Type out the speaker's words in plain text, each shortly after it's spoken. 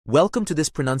Welcome to this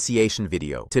pronunciation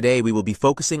video. Today we will be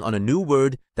focusing on a new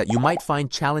word that you might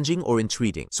find challenging or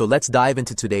intriguing. So let's dive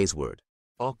into today's word.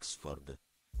 Oxford.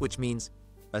 Which means,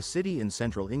 A city in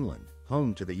central England,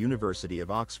 home to the University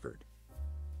of Oxford.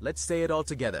 let's say it all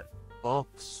together.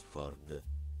 Oxford.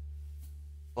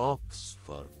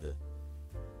 Oxford.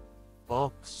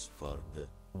 Oxford.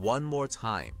 One more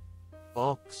time.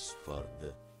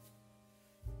 Oxford.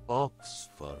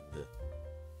 Oxford.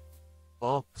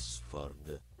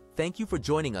 Oxford. Thank you for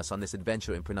joining us on this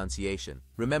adventure in pronunciation.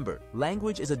 Remember,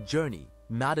 language is a journey,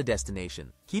 not a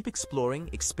destination. Keep exploring,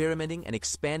 experimenting, and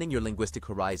expanding your linguistic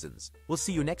horizons. We'll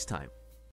see you next time.